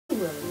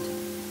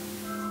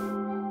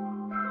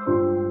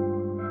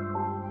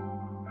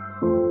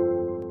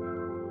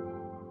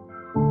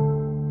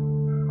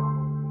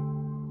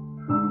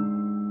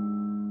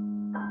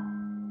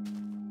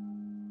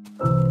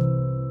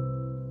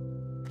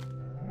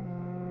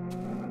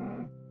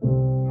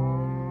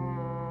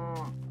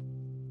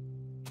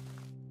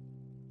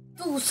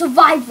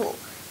Survival,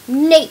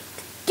 Nate,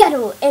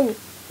 Ghetto, and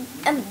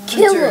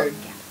Killer.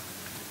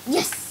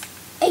 Yes,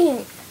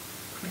 and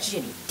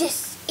Ginny.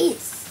 This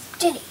is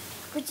Ginny,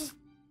 which is.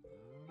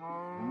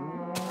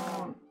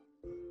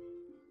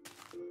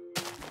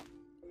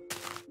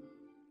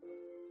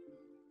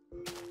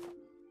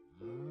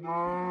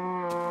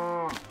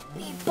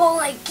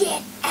 Boy,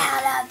 get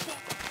out of it.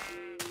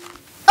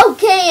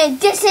 Okay, and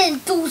this is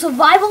Dual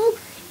Survival.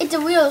 It's a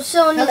real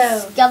show in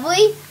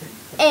Discovery.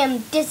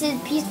 And this is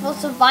Peaceful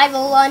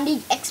Survival on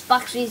the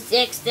Xbox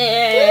 360.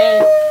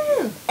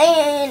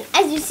 And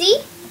as you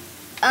see,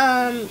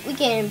 we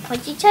can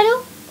punch each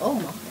other. Oh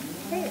my.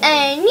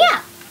 And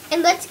yeah,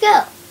 and let's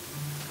go.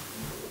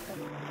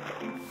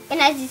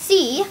 And as you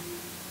see,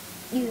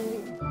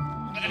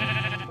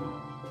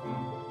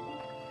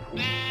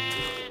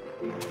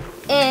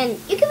 and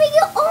you can make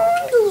your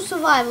own Dual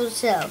Survival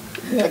show.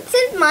 But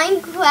since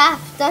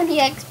Minecraft on the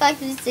Xbox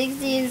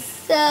 360 is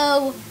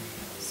so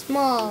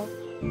small,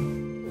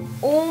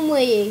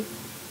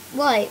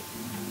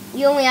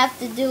 you only have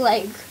to do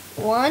like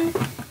one.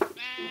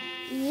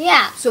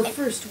 Yeah. So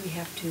first we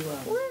have to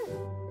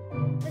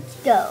let's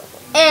go.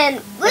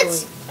 And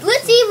let's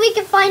see if we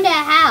can find a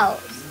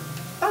house.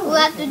 Oh, we'll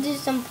have to do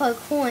some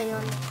parkouring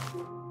on it.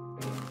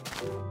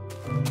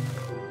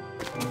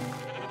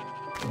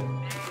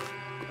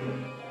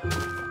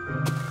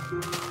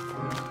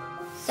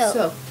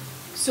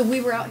 So we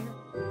were out here.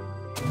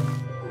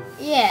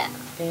 Yeah.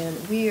 And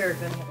we are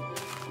gonna.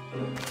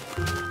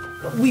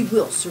 But we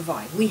will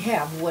survive. We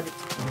have what it's.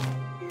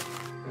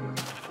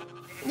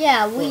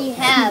 Yeah, we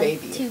have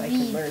maybe to if I be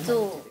can learn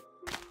dual.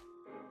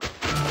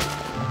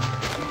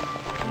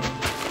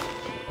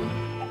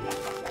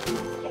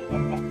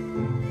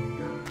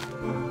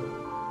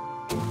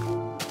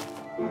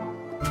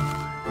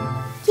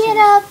 Get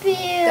up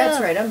here! That's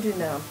right, I'm doing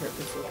that on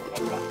purpose.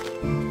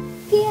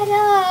 Get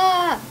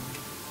up!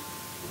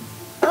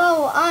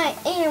 Oh, I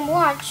am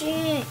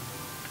watching.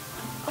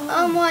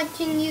 I'm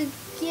watching you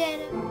get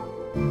up.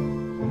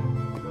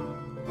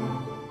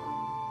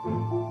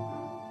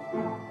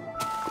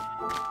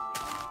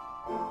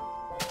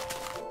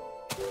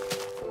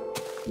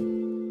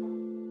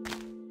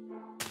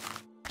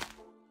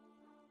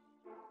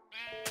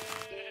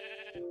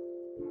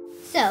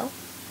 So,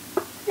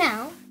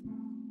 now,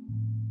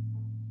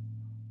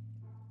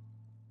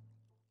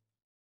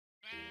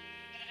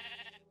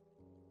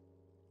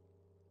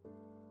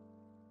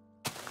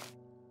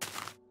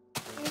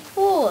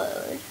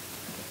 forward.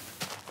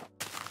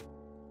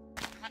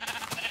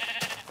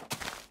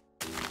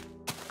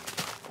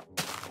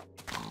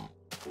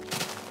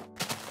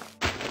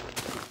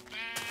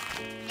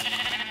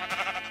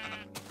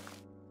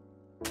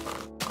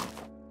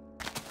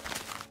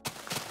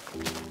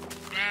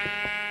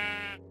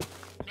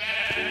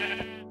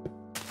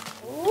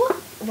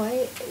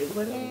 Why?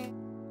 What?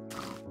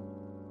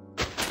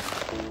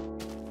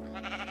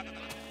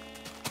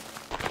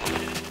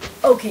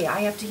 Okay,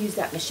 I have to use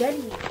that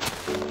machete.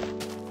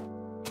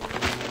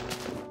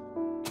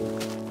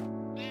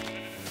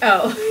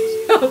 Oh,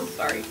 oh,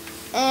 sorry.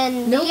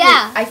 And no,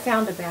 yeah, I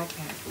found a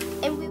backpack.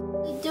 And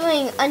we'll be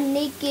doing a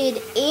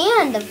naked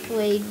and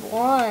afraid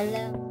one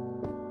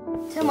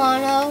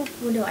tomorrow.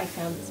 Well, no, I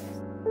found this.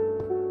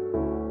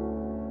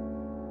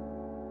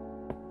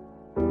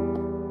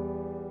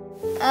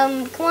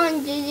 Come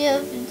on, Studio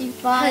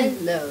 55.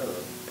 Hello,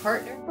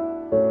 partner.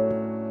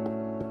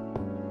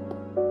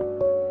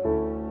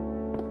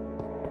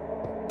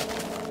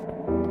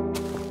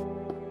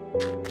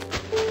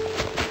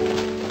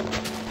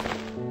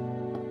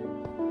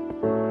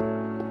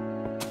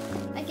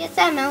 I guess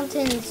that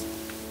mountain's.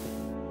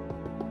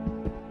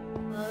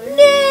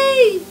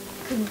 Nay!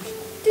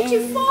 Did you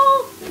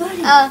fall?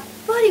 Buddy,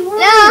 buddy, where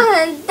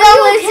are you?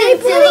 Don't listen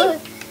to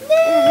it.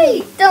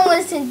 Nay! Don't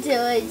listen to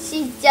it.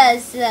 She's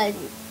just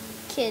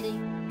kidding.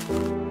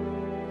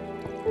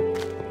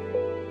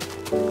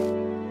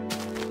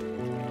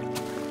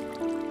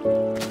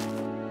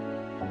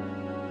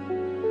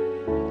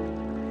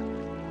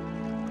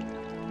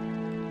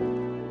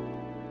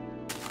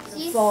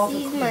 She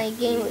sees my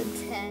game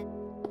with Ted.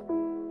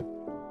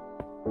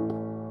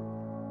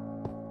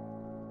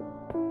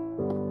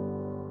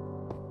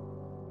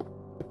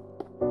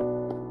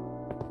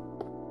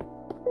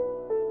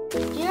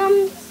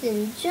 Jumps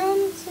and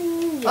jumps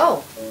and jumps.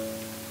 Oh.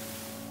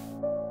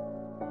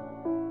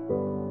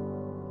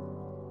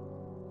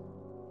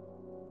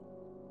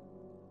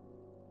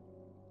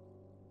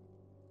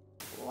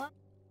 What?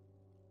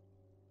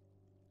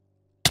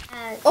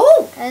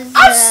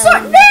 I'm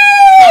sorry.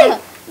 Nay!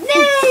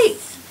 Nay!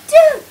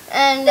 Dude!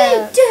 And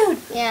Nay, dude!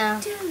 Yeah.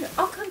 Dude,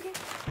 I'll come get.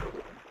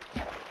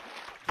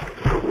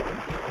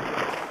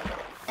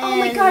 Oh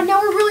my god,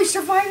 now we're really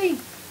surviving.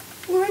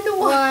 We're in the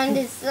We're on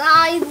this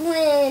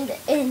island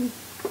and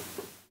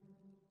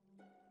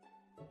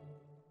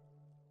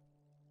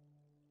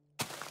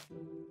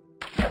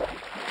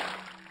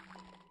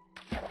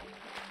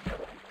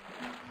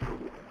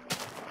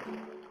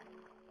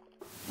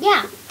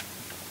yeah.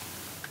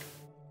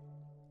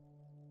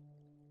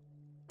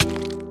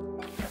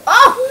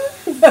 Oh!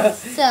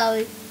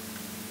 So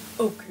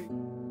Okay.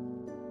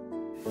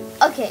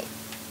 okay.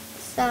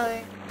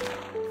 So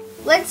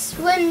let's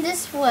swim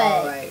this way.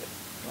 Alright.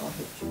 I'll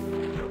hit you.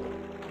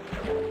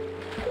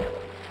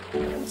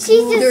 She's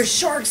Ooh, just there's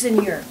sharks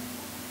in here.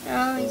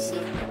 oh, you see.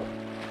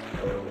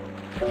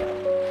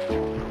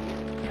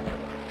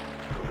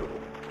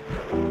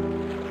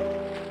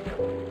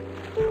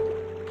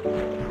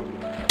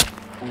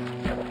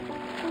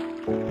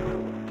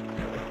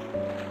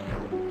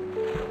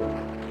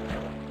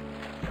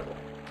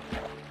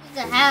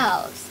 The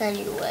house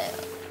anywhere.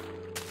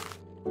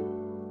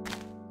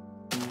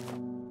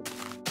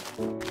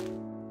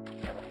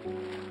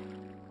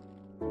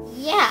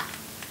 Yeah.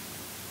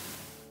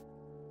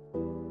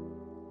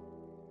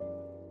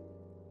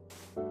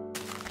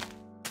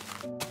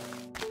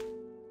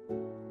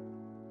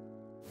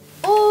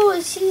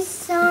 Oh, she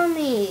saw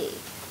me.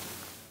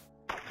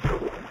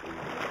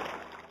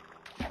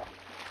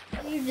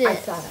 You did. I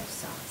thought I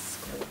saw a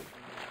squid.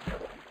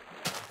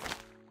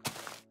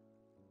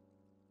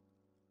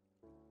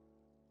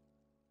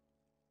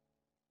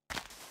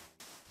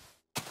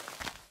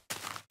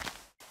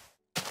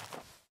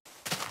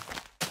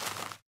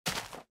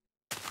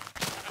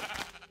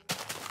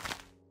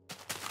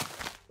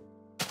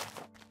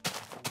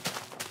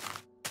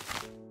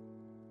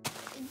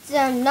 It's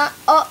not.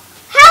 Oh,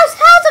 house! I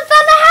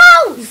found the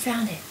house! You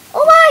found it.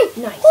 Oh my!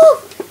 Nice.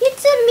 Oh,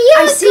 it's a miracle!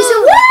 I see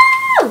some.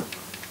 Woo!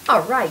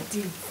 Alright,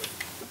 dude.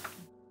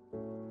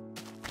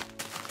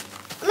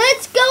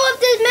 Let's go up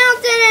this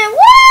mountain and woo!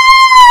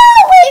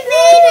 We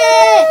made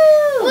it!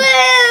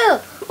 Woo!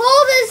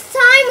 All this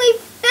time we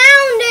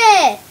found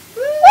it!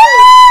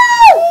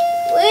 Woo!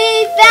 We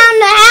found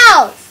the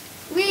house!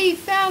 We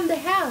found the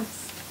house.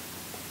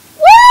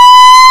 Woo!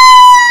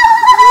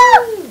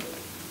 Woo!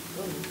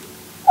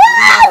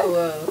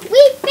 Whoa.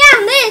 We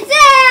found this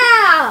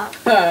out!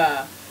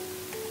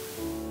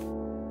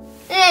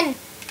 And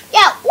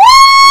yeah,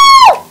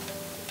 woo!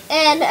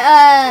 And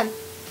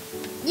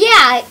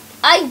yeah,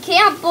 I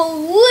can't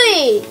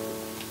believe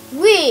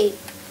we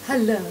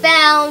Hello.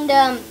 found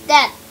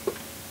that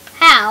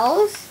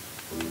house.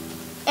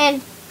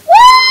 And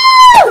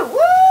woo!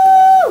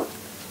 Woo!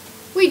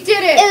 We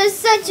did it. It was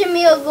such a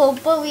miracle,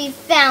 but we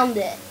found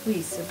it.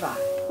 We survived.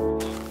 Woo!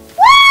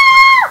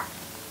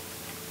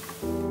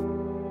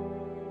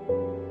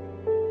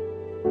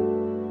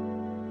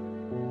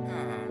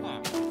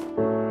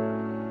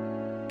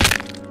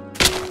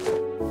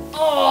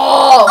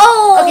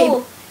 Oh. Okay.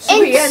 Should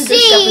we And end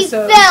this she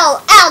episode?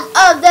 fell out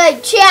of the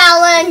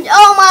challenge.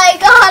 Oh my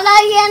god,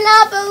 I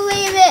cannot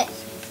believe it.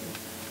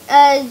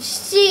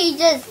 She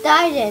just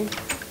died in.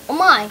 Oh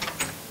my.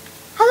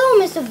 Hello,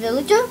 Mr.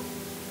 Villager.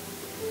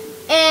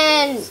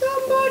 And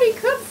Somebody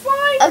come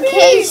find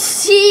okay, me.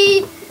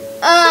 she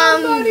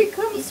Somebody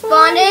come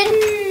responded. find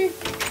me.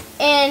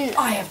 And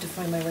I have to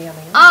find my way on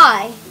my own.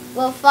 I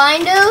will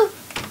find you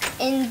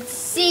and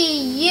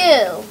see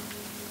you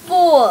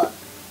for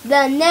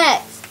the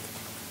next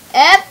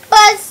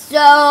episode.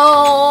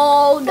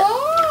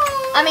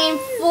 Bye. I mean,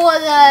 for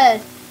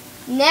the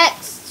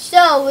next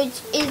show,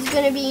 which is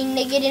going to be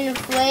Naked and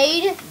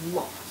Afraid.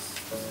 Lost.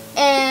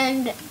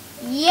 And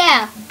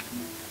yeah.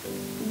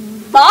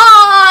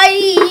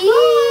 Bye. Bye.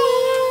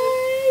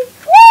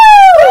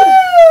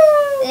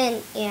 Woo!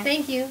 And yeah.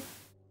 Thank you.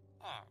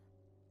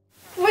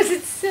 Was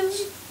it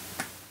silly?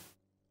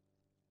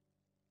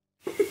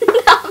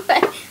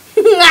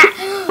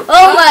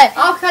 Oh my.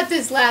 I'll cut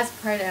this last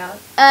part out.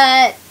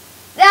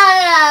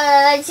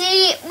 No,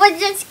 see, we're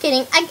just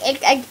kidding.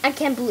 I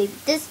can't believe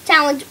it. This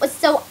challenge was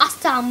so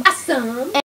awesome. Awesome.